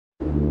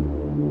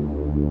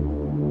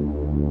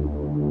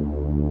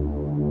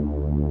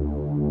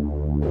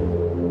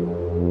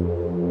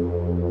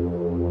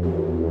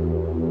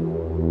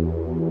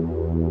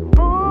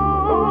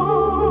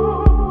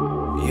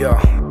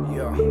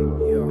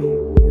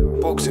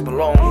Bugzy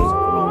Malone,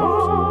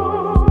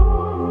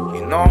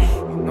 you know,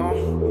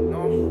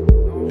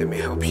 let me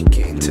help you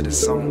get into the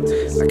zone.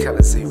 Like how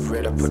they say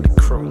red, I put the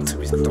chrome to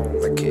his dome.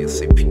 Like here,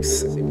 say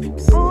peace.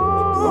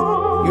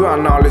 You are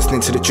now listening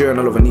to the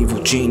Journal of an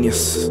Evil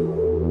Genius.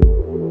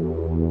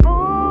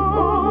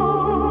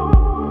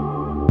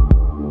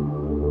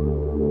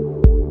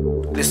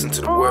 Listen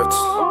to the words.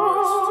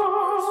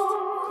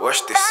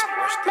 Watch this.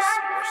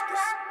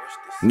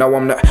 Now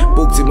I'm that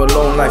Bugzy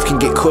Malone, life can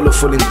get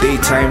colourful in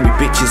daytime. You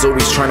bitches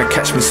always trying to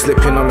catch me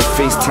slipping on the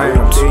FaceTime.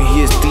 I'm 2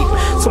 years deep,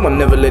 someone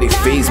never let it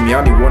faze me. I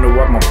only wonder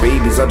what my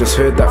babies, I just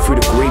heard that through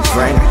the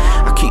grapevine.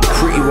 I keep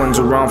pretty ones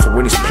around for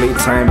when it's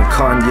playtime. And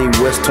Kanye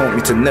West taught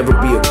me to never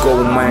be a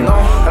gold mine.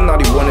 And now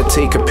they wanna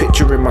take a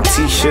picture in my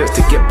t-shirts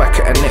to get back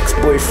at an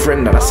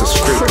ex-boyfriend. Now that's a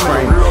straight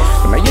crime.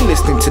 And now you're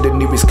listening to the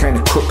newest kind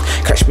of crook.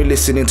 Catch me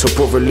listening to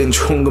Brother Lynch,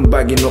 hung and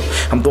bagging up.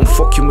 I'm done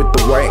fucking with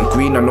the white and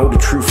green, I know the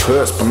truth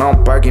hurts, but now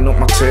I'm bagging up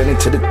my turn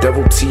into the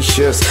devil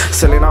t-shirts,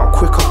 selling out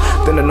quicker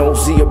than an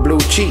OZ of blue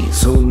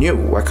cheese. Who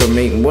knew I could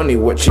make money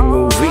watching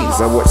movies?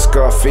 I watch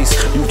Scarface,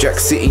 New Jack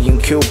City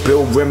and Kill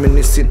Bill,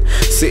 reminiscing,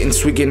 sitting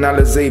swigging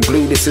Alizé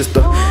Blue. This is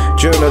the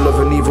Journal of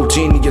an Evil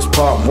Genius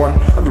part 1.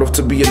 I'd love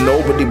to be a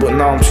nobody, but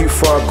now I'm too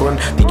far gone.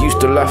 They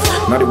used to laugh,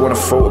 now they wanna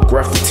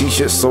photograph the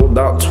t-shirt sold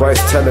out twice.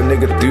 Tell a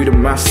nigga do the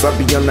maths. I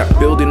be on that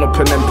building up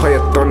an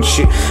empire done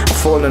shit. I'm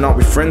falling out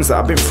with friends that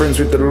I've been friends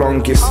with the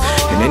longest.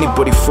 And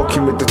anybody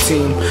fucking with the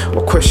team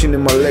or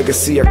questioning my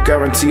legacy, I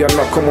guarantee I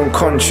knock 'em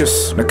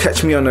unconscious. Now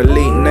catch me on a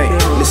late night,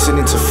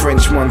 listening to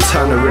French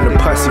Montana in a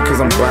posse cause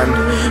I'm banned.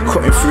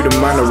 Cutting through the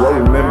manor, I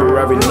remember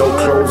having no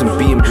clothes and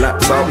being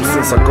blacked out.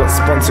 Since I got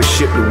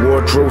sponsorship, the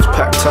wardrobe's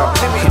packed up.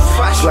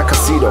 It's like I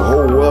see the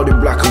whole world in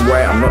black and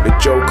white. I'm not the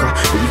Joker,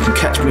 but you can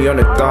catch me on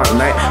a dark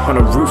night on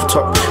a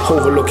rooftop,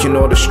 overlooking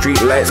all the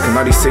street lights. Cause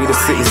now they say the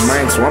city's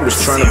mine, so I'm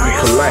just trying to be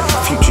polite.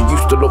 Future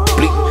used to look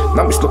bleak,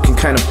 now it's looking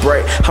kinda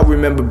bright. I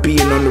remember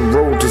being on the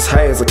road as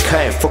high as a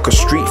kite. Fuck a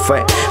street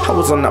fight, I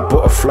was on that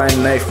butterfly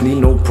knife, need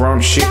no brown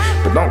shit,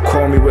 but don't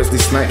call me Wesley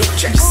Snipes.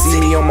 You see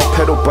me on my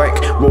pedal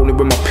bike, rolling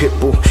with my pit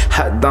bull,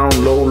 hat down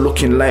low,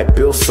 looking like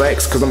Bill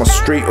Sykes. Cause I'm a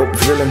straight up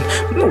villain,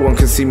 no one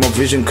can see my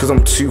vision, cause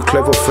I'm too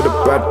clever for the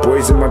bad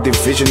boys in my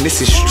division.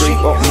 This is straight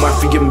up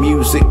mafia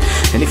music,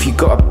 and if you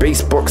got a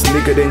bass box,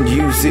 nigga, then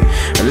use it.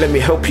 And let me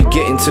help you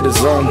get into the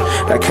zone.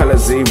 Like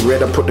Alizé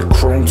Red, I put the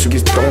chrome to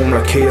his dome.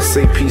 Like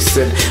ASAP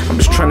said, I'm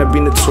just trying to be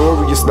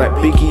notorious, like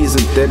Biggie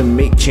isn't dead, and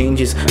make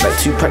changes. Like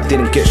Tupac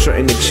didn't get shot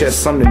in the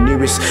chest. I'm the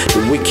newest,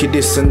 the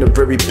wickedest, and the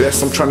very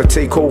best. I'm trying to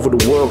take over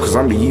the world, cause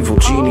I'm the evil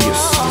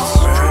genius.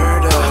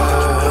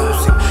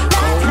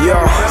 Yo,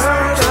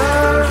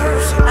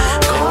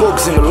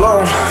 Bugzy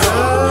Malone,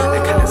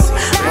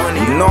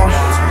 you know.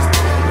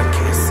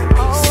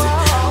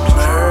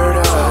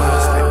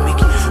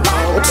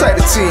 What type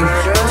of team?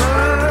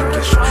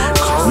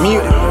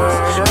 Mute,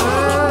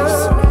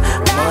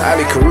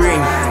 Ali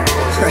Kareem.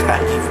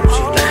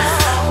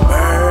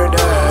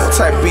 What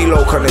type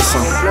B-Loc on this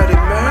one?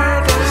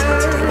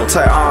 What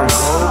type arms?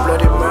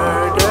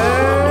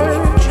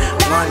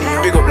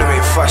 Big up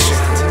Living Fashion.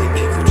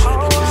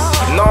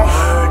 No.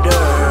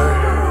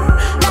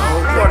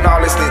 You are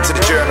now listening to the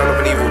Journal of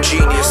an Evil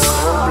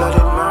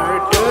Genius.